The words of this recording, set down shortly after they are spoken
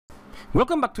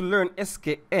Welcome back to Learn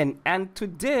SKN, and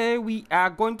today we are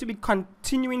going to be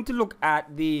continuing to look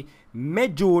at the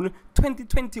May-June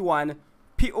 2021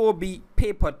 POB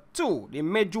Paper 2. The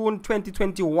May-June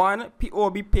 2021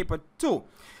 POB Paper 2.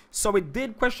 So we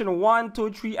did question 1,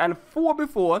 2, 3, and 4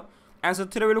 before, and so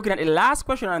today we're looking at the last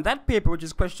question on that paper, which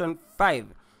is question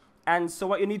 5. And so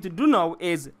what you need to do now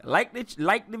is like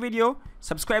the video,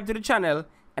 subscribe to the channel,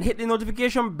 and hit the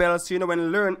notification bell so you know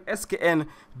when Learn SKN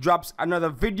drops another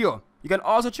video. You can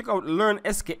also check out Learn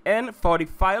SKN for the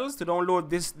files to download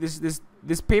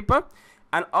this paper,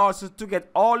 and also to get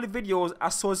all the videos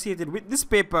associated with this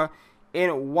paper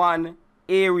in one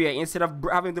area instead of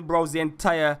having to browse the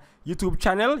entire YouTube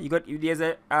channel. There's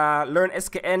a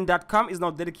learnskn.com is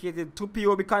now dedicated to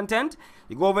POB content.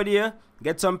 You go over there,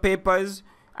 get some papers,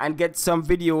 and get some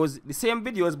videos, the same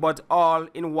videos, but all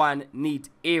in one neat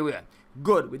area.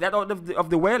 Good. With that out of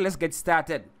the way, let's get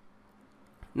started.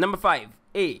 Number 5,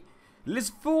 A.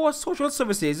 List 4 social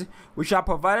services which are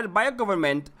provided by a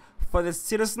government for the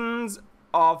citizens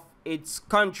of its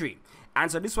country.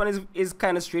 And so this one is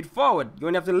kind of straightforward. You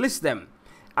only have to list them.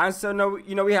 And so now,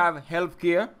 we have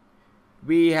healthcare,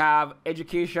 we have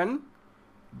education,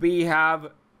 we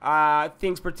have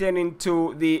things pertaining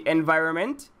to the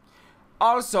environment.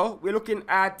 Also, we're looking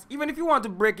at, even if you want to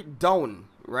break it down,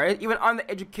 right? Even on the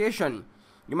education,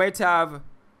 you might have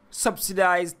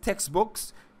subsidized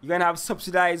textbooks. You can have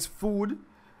subsidized food,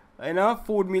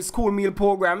 school meal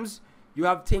programs. You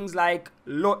have things like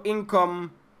low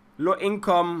income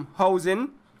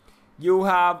housing. You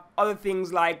have other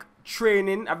things like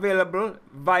training available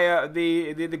via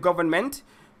the government.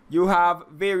 You have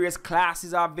various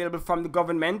classes are available from the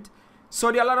government.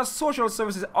 So there are a lot of social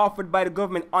services offered by the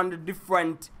government under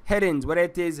different headings, whether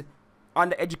it is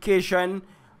under education,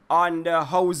 under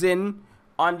housing,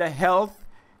 under health,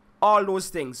 all those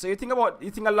things. So you think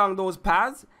along those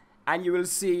paths, and you will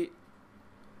see,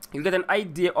 you get an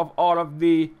idea of all of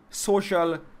the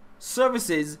social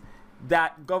services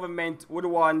that government would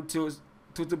want to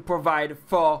provide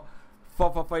for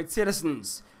its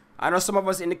citizens. I know some of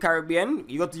us in the Caribbean,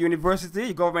 you go to university,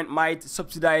 your government might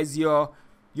subsidize your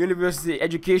university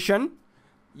education.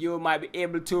 You might be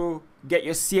able to get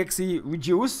your CXC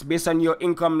reduced based on your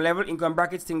income level, income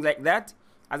brackets, things like that.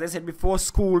 As I said before,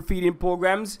 school feeding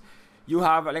programs. You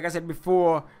have, like I said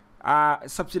before,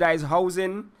 subsidized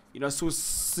housing. So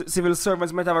civil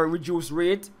servants might have a reduced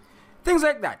rate, things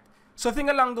like that. So think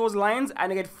along those lines,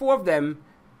 and you get 4 of them,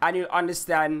 and you'll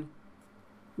understand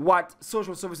what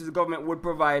social services the government would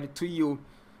provide to you,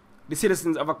 the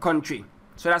citizens of a country.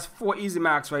 So that's 4 easy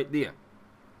marks right there.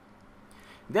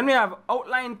 Then we have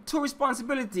outline 2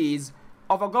 responsibilities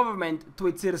of a government to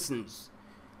its citizens.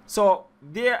 So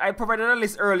there, I provided a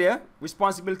list earlier.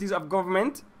 Responsibilities of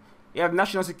government. You have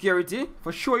national security.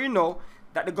 For sure, you know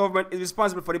that the government is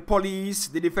responsible for the police,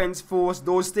 the defense force,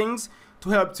 those things, to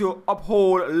help to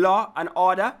uphold law and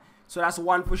order. So that's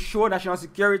one for sure, national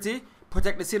security.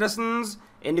 Protect the citizens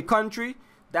in the country.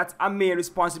 That's a main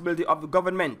responsibility of the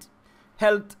government.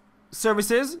 Health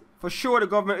services. For sure, the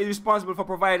government is responsible for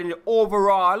providing the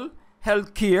overall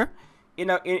health care in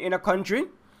a country.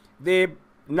 They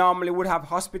normally would have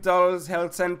hospitals,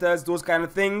 health centers, those kind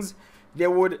of things. They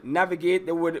would navigate,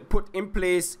 they would put in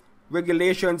place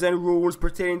regulations and rules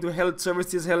pertaining to health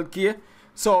services, health care.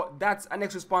 So that's a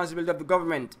next responsibility of the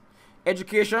government.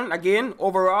 Education, again,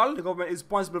 overall, the government is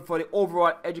responsible for the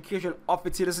overall education of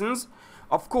its citizens.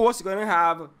 Of course, you're going to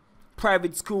have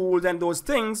private schools and those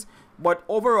things, but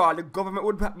overall, the government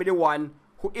would be the one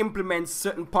who implements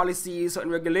certain policies,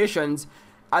 certain regulations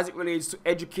as it relates to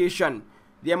education.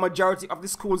 The majority of the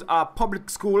schools are public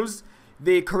schools.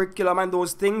 The curriculum and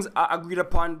those things are agreed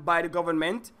upon by the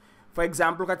government. For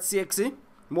example, look at CXC.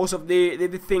 Most of the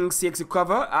things CXC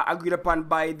cover are agreed upon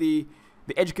by the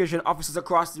education officers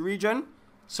across the region.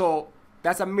 So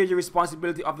that's a major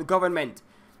responsibility of the government.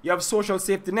 You have social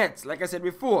safety nets, like I said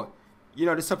before.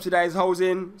 The subsidized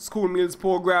housing, school meals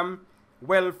program,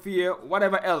 welfare,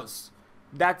 whatever else.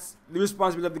 That's the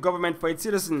responsibility of the government for its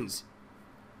citizens.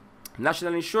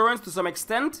 National insurance, to some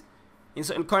extent, in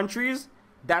certain countries,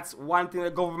 that's one thing the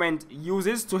government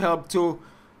uses to help to,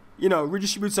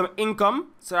 redistribute some income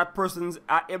so that persons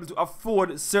are able to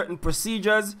afford certain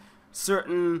procedures,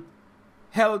 certain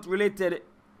health-related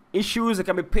issues that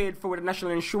can be paid for with the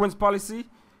national insurance policy,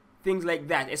 things like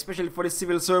that, especially for the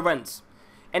civil servants.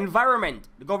 Environment,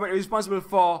 the government is responsible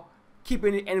for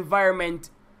keeping the environment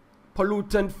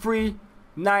pollutant-free,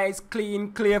 nice,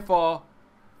 clean, clear for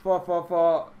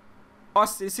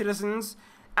us, the citizens,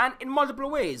 and in multiple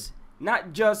ways.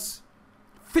 Not just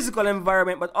physical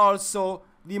environment, but also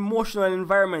the emotional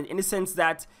environment, in the sense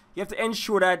that you have to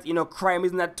ensure that, you know, crime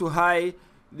is not too high,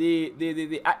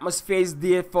 the atmosphere is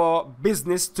there for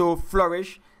business to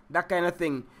flourish, that kind of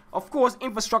thing. Of course,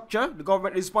 infrastructure, the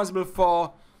government is responsible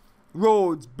for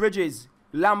roads, bridges,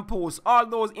 lampposts, all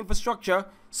those infrastructure,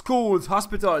 schools,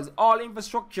 hospitals, all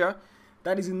infrastructure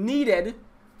that is needed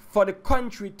for the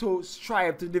country to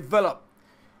strive to develop.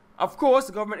 Of course,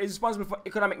 the government is responsible for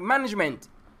economic management,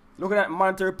 looking at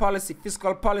monetary policy,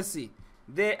 fiscal policy.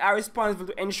 They are responsible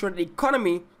to ensure that the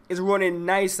economy is running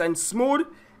nice and smooth,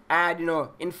 and, you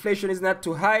know, inflation is not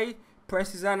too high,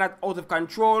 prices are not out of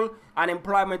control,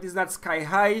 unemployment is not sky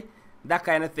high, that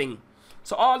kind of thing.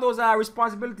 So all those are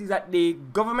responsibilities that the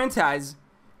government has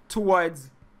towards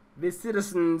the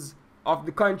citizens of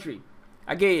the country.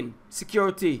 Again,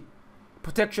 security,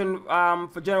 protection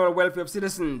for general welfare of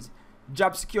citizens,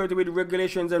 job security with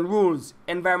regulations and rules,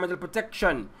 environmental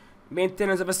protection,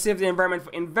 maintenance of a safe environment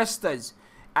for investors.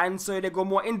 And so they go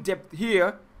more in depth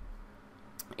here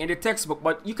in the textbook.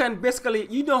 But you can basically,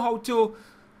 you know how to,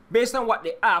 based on what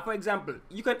they are, for example,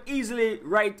 you can easily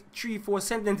write 3-4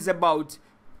 sentences about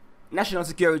national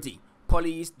security,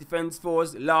 police, defense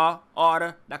force, law,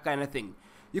 order, that kind of thing.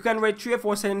 You can write 3 or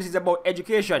 4 sentences about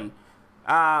education,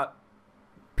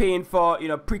 paying for, you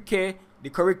know, pre-K, the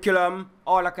curriculum,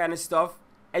 all that kind of stuff,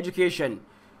 education.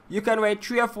 You can write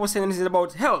 3 or 4 sentences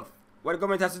about health, what the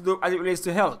government has to do as it relates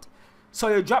to health. So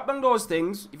you drop down those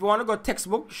things. If you want to go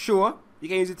textbook, sure, you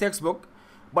can use the textbook.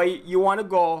 But you want to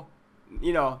go,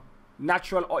 you know,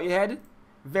 natural out your head,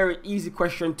 very easy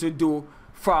question to do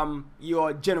from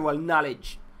your general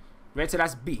knowledge. Right, so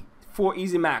that's B. 4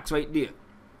 easy marks right there.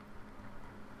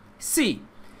 C.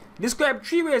 Describe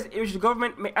 3 ways in which the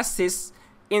government may assist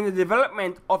in the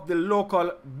development of the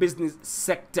local business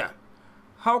sector.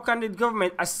 How can the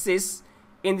government assist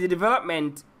in the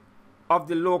development of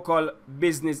the local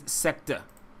business sector?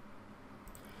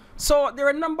 So there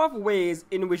are a number of ways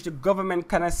in which the government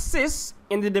can assist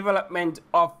in the development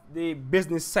of the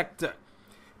business sector.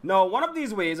 Now, one of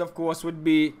these ways, of course, would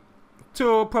be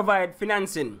to provide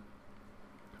financing.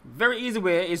 Very easy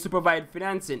way is to provide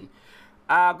financing.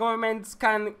 Governments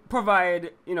can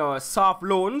provide, you know, soft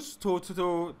loans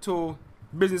to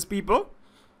business people.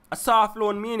 A soft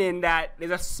loan meaning that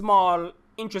there's a small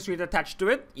interest rate attached to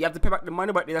it. You have to pay back the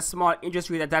money, but there's a small interest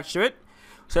rate attached to it.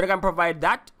 So they can provide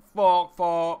that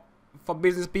for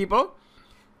business people.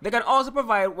 They can also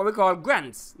provide what we call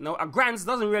grants. Now, a grant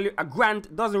doesn't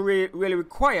really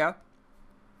require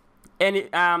any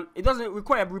it doesn't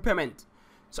require repayment.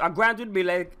 So a grant would be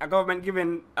like a government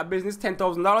giving a business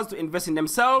 $10,000 to invest in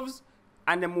themselves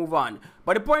and then move on.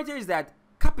 But the point here is that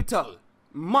capital,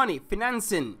 money,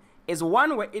 financing is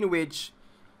one way in which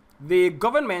the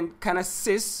government can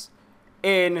assist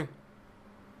in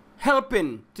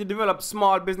helping to develop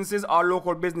small businesses or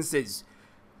local businesses.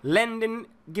 Lending,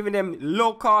 giving them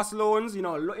low cost loans, you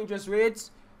know, low interest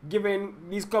rates, giving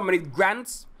these companies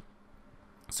grants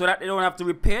so that they don't have to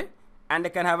repay and they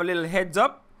can have a little heads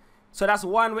up. So that's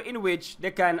one way in which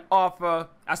they can offer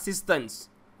assistance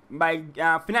by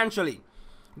financially.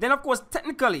 Then, of course,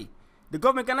 technically, the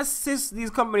government can assist these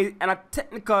companies at a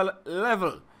technical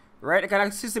level, right? They can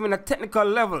assist them in a technical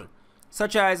level,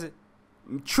 such as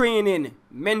training,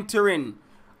 mentoring,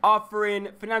 offering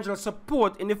financial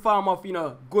support in the form of, you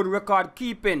know, good record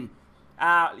keeping,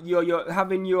 you're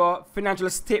having your financial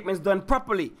statements done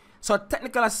properly. So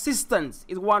technical assistance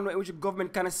is one way in which the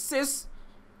government can assist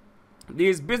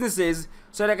these businesses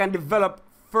so they can develop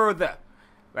further,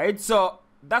 right? So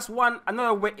that's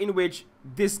another way in which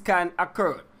this can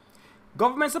occur.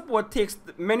 Government support takes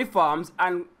many forms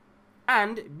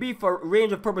and be for a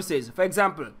range of purposes. For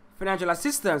example, financial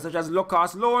assistance such as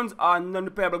low-cost loans or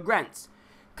non-repayable grants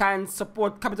can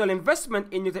support capital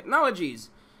investment in new technologies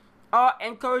or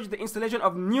encourage the installation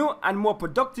of new and more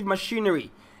productive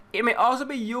machinery. It may also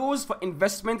be used for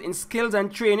investment in skills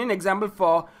and training, example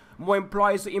for more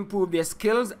employees to improve their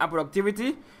skills and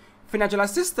productivity. Financial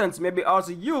assistance may be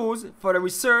also used for the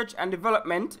research and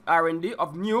development (R&D)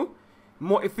 of new,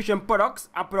 more efficient products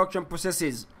and production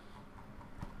processes.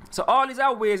 So all these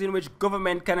are ways in which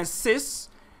government can assist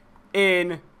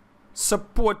in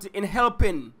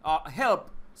helping help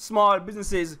small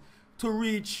businesses to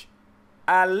reach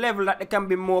a level that they can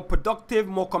be more productive,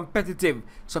 more competitive.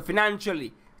 So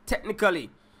financially, technically,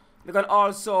 they can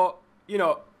also, you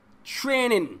know,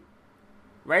 training,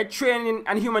 right? Training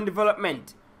and human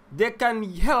development. They can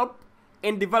help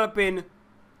in developing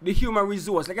the human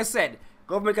resource. Like I said,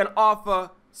 government can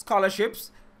offer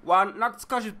scholarships. Well, not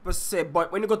scholarships per se,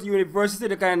 but when you go to university,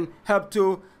 they can help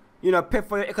to, you know, pay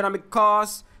for your economic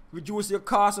costs, reduce your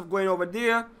cost of going over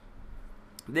there.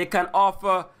 They can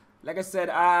offer like I said,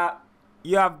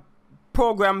 you have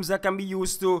programs that can be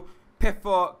used to pay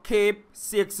for CAPE,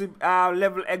 CX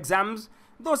level exams,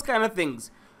 those kind of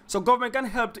things. So government can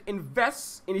help to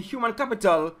invest in human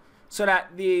capital so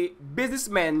that the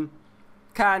businessmen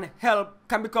can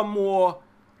become more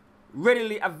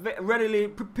readily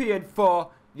prepared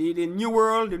for the new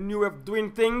world, the new way of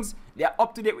doing things. They are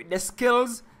up to date with their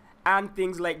skills and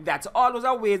things like that. So all those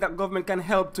are ways that government can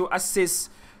help to assist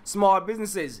small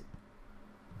businesses.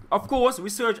 Of course,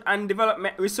 research and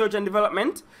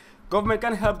development. Government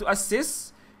can help to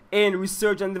assist in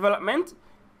research and development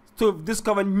to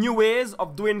discover new ways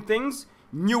of doing things,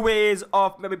 new ways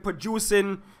of maybe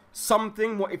producing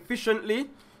something more efficiently,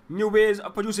 new ways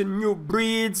of producing new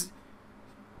breeds,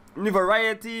 new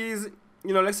varieties.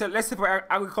 You know, let's say for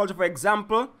agriculture, for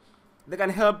example, they can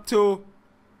help to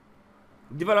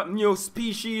develop new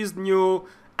species, new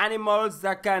animals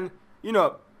that can, you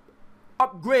know,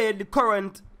 upgrade the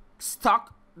current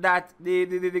stock that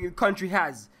the country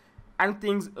has, and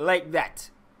things like that.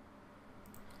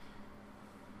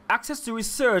 Access to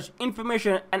research,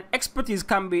 information, and expertise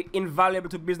can be invaluable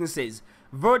to businesses.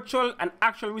 Virtual and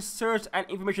actual research and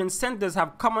information centers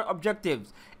have common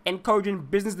objectives, encouraging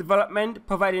business development,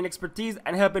 providing expertise,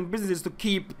 and helping businesses to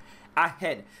keep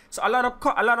ahead. So a lot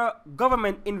of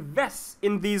government invests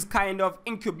in these kind of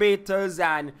incubators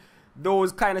and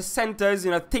those kind of centers,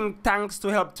 you know, think tanks, to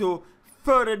help to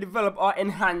further develop or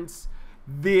enhance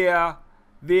their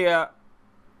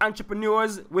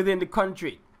entrepreneurs within the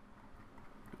country.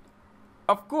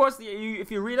 Of course,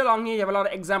 if you read along here, you have a lot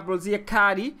of examples here.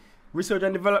 CADI, research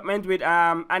and development with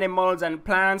animals and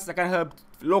plants that can help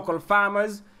local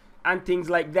farmers and things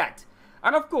like that.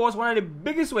 And of course, one of the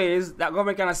biggest ways that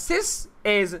government can assist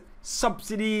is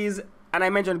subsidies, and I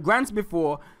mentioned grants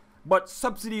before, but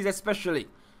subsidies especially.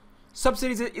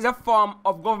 Subsidies is a form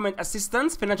of government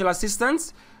assistance, financial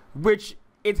assistance, which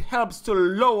it helps to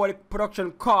lower the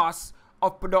production costs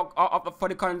of for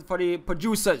the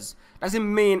producers. That's the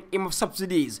main aim of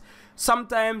subsidies.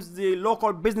 Sometimes the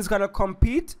local business cannot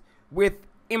compete with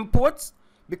imports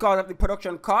because of the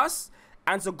production costs,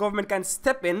 and so government can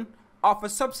step in, offer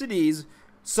subsidies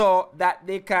so that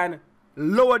they can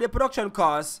lower the production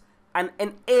costs and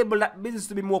enable that business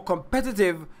to be more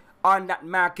competitive on that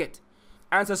market.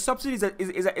 And so subsidies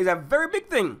is a very big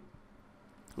thing.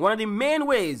 One of the main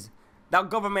ways that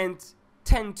government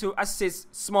tend to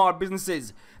assist small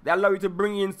businesses. They allow you to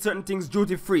bring in certain things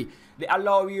duty free. They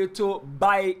allow you to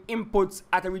buy inputs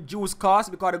at a reduced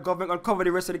cost because the government will cover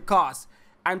the rest of the costs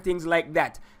and things like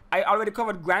that. I already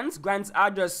covered grants. Grants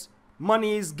are just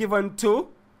monies given to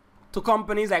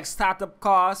companies, like startup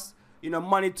costs, you know,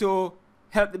 money to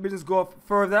help the business go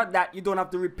further that you don't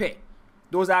have to repay.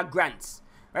 Those are grants.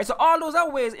 Right? So all those are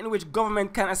ways in which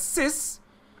government can assist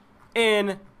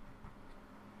in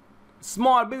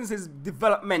small businesses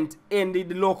development in the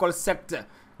local sector.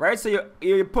 Right? So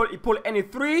you pull any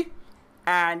three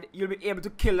and you'll be able to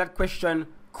kill that question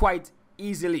quite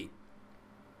easily.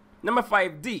 Number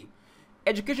 5D.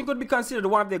 Education could be considered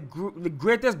one of the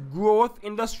greatest growth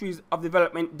industries of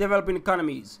developing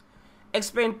economies.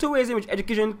 Explain two ways in which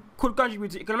education could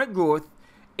contribute to economic growth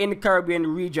in the Caribbean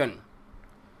region.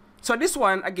 So this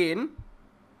one, again,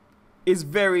 is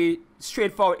very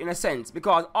straightforward in a sense,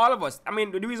 because all of us, I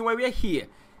mean, the reason why we are here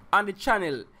on the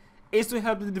channel is to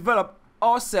help to develop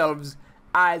ourselves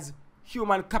as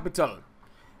human capital.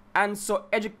 And so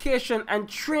education and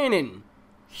training,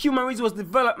 human resource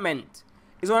development,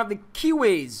 is one of the key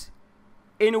ways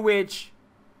in which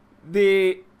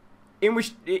that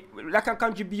can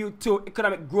contribute to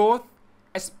economic growth,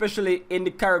 especially in the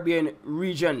Caribbean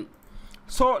region.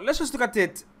 So let's just look at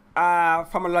it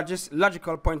from a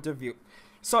logical point of view.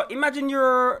 So imagine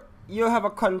you have a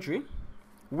country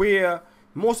where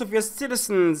most of your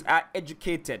citizens are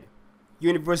educated,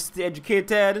 university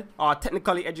educated or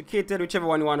technically educated, whichever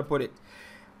one you want to put it.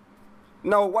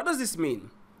 Now, what does this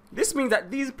mean? This means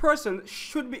that these persons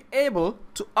should be able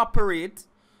to operate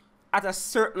at a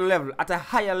certain level, at a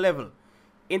higher level,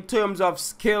 in terms of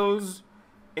skills,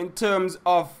 in terms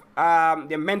of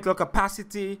their mental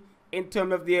capacity, in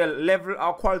terms of their level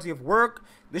or quality of work.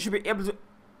 They should be able to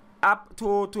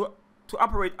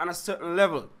operate on a certain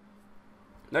level.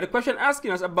 Now, the question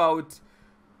asking us about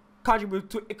contribute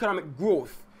to economic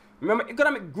growth. Remember,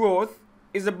 economic growth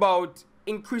is about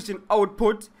increasing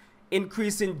output,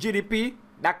 increasing GDP,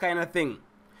 that kind of thing.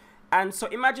 And so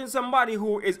imagine somebody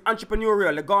who is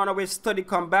entrepreneurial, they gone away, study,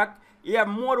 come back. You have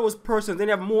more of those persons, then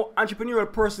you have more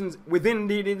entrepreneurial persons within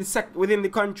the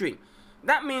country.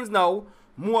 That means now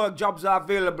more jobs are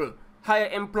available, higher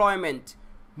employment,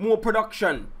 more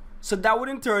production. So that would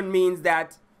in turn means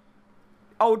that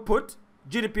output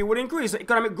GDP would increase, so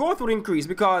economic growth would increase,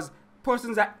 because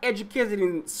persons are educated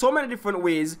in so many different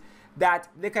ways that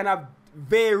they can have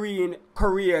varying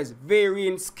careers,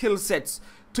 varying skill sets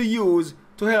to use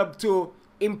to help to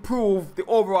improve the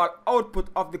overall output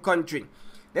of the country.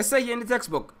 Let's say here in the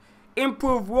textbook,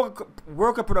 improve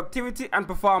worker productivity and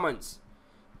performance.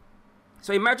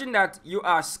 So imagine that you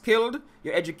are skilled,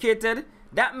 you're educated.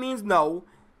 That means now,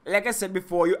 like I said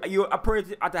before, you're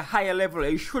operating at a higher level.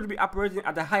 You should be operating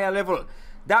at a higher level.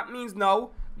 That means now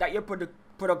that your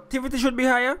productivity should be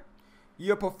higher,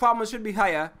 your performance should be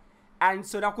higher, and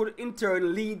so that could in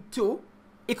turn lead to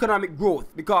economic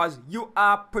growth, because you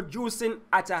are producing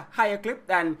at a higher clip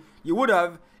than you would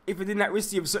have if you did not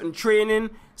receive certain training,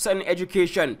 certain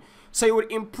education. So you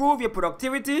would improve your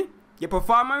productivity, your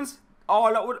performance,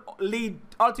 all that would lead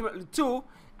ultimately to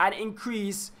an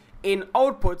increase in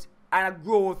output and a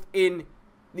growth in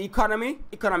the economy,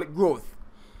 economic growth.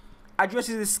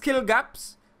 Addresses the skill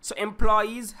gaps, so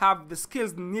employees have the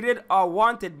skills needed or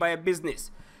wanted by a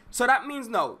business. So that means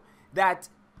now that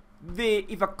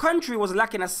if a country was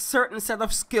lacking a certain set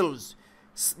of skills,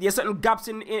 there are certain gaps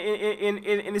in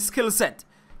the skill set,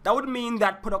 that would mean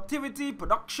that productivity,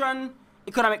 production,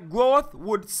 economic growth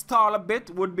would stall a bit,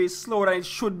 would be slower than it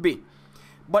should be.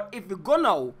 But if you go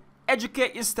now,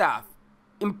 educate your staff,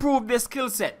 improve their skill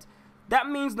set, that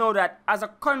means now that as a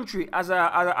country, as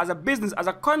a business, as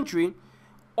a country,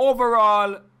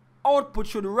 overall output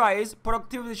should rise,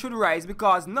 productivity should rise,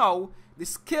 because now the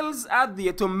skills are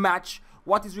there to match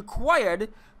what is required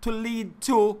to lead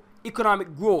to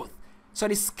economic growth. So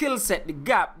the skill set, the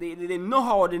gap, the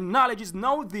know-how, the knowledge is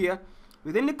now there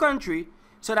within the country,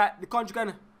 so that the country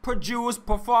can produce,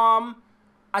 perform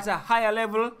at a higher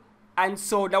level, and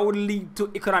so that would lead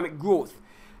to economic growth.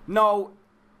 Now,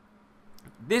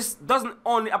 this doesn't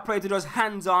only apply to those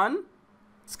hands-on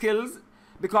skills,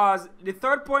 because the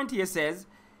third point here says,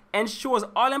 ensures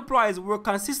all employees work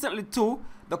consistently to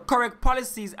the correct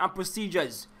policies and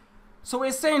procedures. So what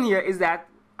we're saying here is that,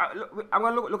 I'm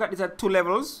going to look at this at two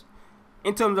levels,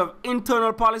 in terms of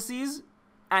internal policies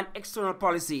and external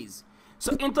policies.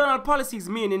 So internal policies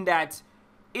meaning that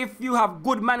if you have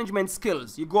good management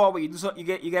skills, you go away, you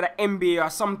get an MBA or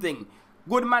something,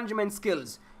 good management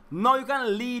skills, now you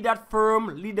can lead that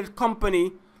firm, lead that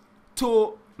company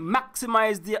to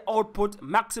maximize their output,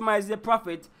 maximize their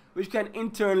profit, which can in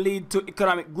turn lead to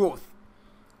economic growth.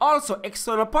 Also,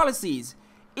 external policies.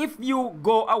 If you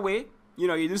go away, you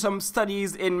do some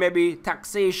studies in maybe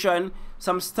taxation,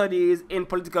 some studies in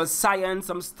political science,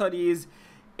 some studies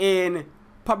in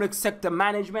public sector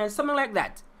management, something like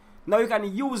that. Now you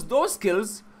can use those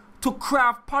skills to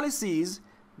craft policies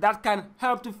that can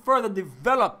help to further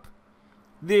develop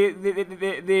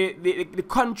the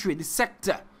country, the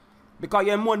sector, because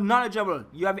you're more knowledgeable.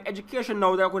 You have education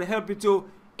now that could help you to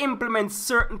implement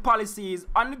certain policies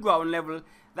on the ground level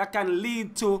that can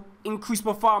lead to increased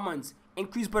performance,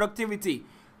 increased productivity,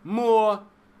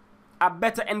 a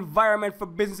better environment for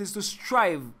businesses to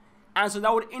strive, and so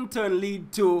that would in turn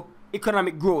lead to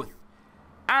economic growth.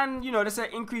 And they say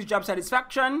increased job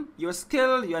satisfaction. You're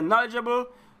skilled, you're knowledgeable,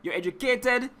 you're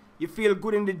educated, you feel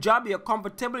good in the job, you're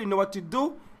comfortable, you know what to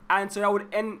do, and so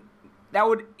that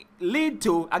would lead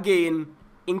to, again,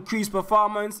 increased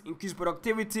performance, increased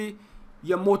productivity.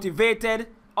 You're motivated.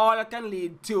 All that can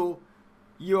lead to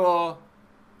your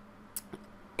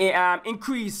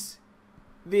increase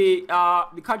the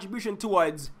contribution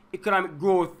towards economic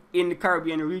growth in the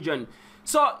Caribbean region.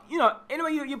 So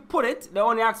anyway you put it, they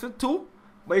only ask for two,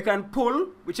 but you can pull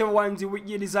whichever ones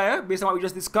you desire based on what we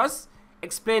just discussed,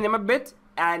 explain them a bit,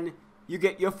 and you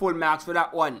get your full marks for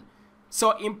that one.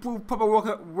 So improve proper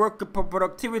worker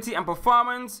productivity and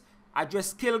performance,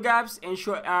 address skill gaps,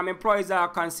 ensure employees are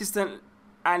consistent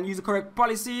and use the correct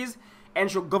policies,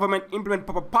 ensure government implement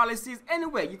proper policies.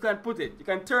 Anyway, you can put it, you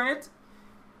can turn it.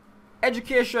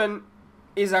 Education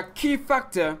is a key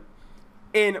factor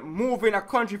in moving a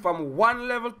country from one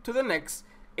level to the next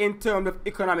in terms of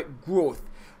economic growth.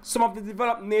 Some of the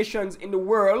developed nations in the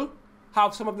world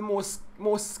have some of the most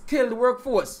skilled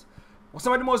workforce.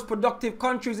 Some of the most productive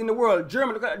countries in the world.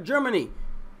 Germany, look at Germany,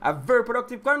 a very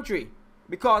productive country,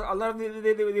 because a lot of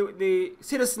the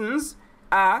citizens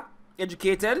are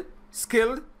educated,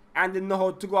 skilled, and they know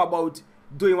how to go about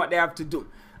doing what they have to do.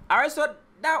 Alright, so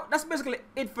that's basically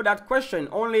it for that question.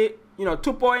 Only 2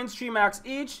 points, 3 marks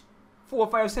each, 4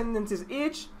 or 5 sentences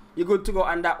each. You're good to go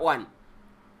on that one.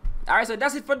 Alright, so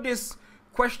that's it for this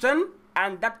question,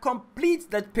 and that completes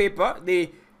that paper,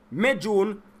 the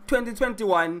May-June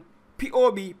 2021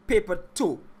 POB paper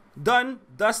 2. Done,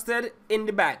 dusted, in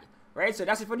the bag. Right, so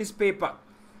that's it for this paper.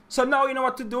 So now you know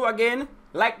what to do. Again,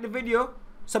 like the video,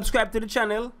 subscribe to the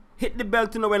channel, hit the bell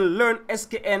to know when Learn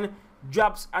SKN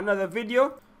drops another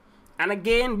video. And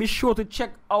again, be sure to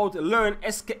check out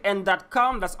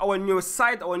learnskn.com. That's our new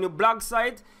site, our new blog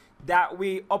site, that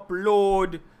we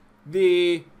upload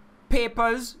the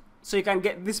papers. So you can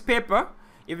get this paper.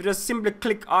 If you just simply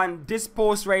click on this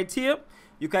post right here,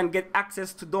 you can get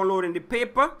access to downloading the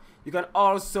paper. You can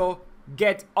also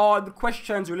get all the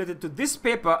questions related to this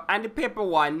paper and the paper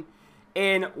one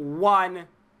in one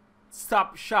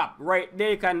stop shop. Right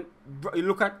there, you can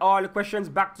look at all the questions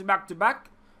back to back to back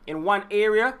in one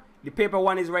area. The paper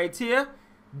one is right here.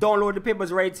 Download the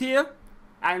papers right here.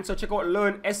 And so check out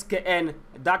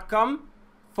learnskn.com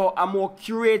for a more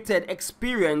curated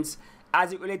experience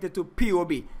as it related to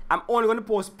POB. I'm only going to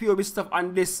post POB stuff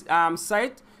on this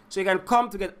site, so you can come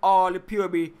to get all the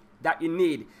POB that you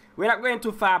need. We're not going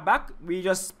too far back. We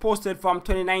just posted from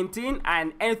 2019,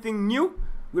 and anything new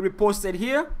will be posted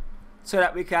here so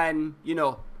that we can, you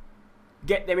know,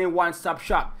 get them in one-stop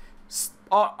shop.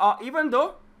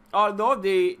 Although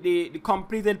the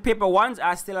completed paper ones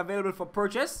are still available for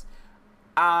purchase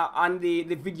on the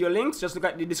video links. Just look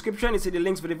at the description, you see the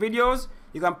links for the videos.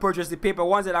 You can purchase the paper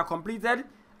ones that are completed,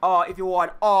 or if you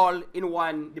want all in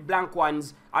one, the blank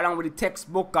ones along with the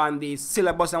textbook and the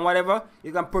syllabus and whatever,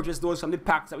 you can purchase those from the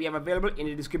packs that we have available in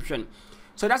the description.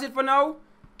 So that's it for now.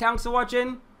 Thanks for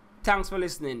watching. Thanks for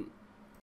listening.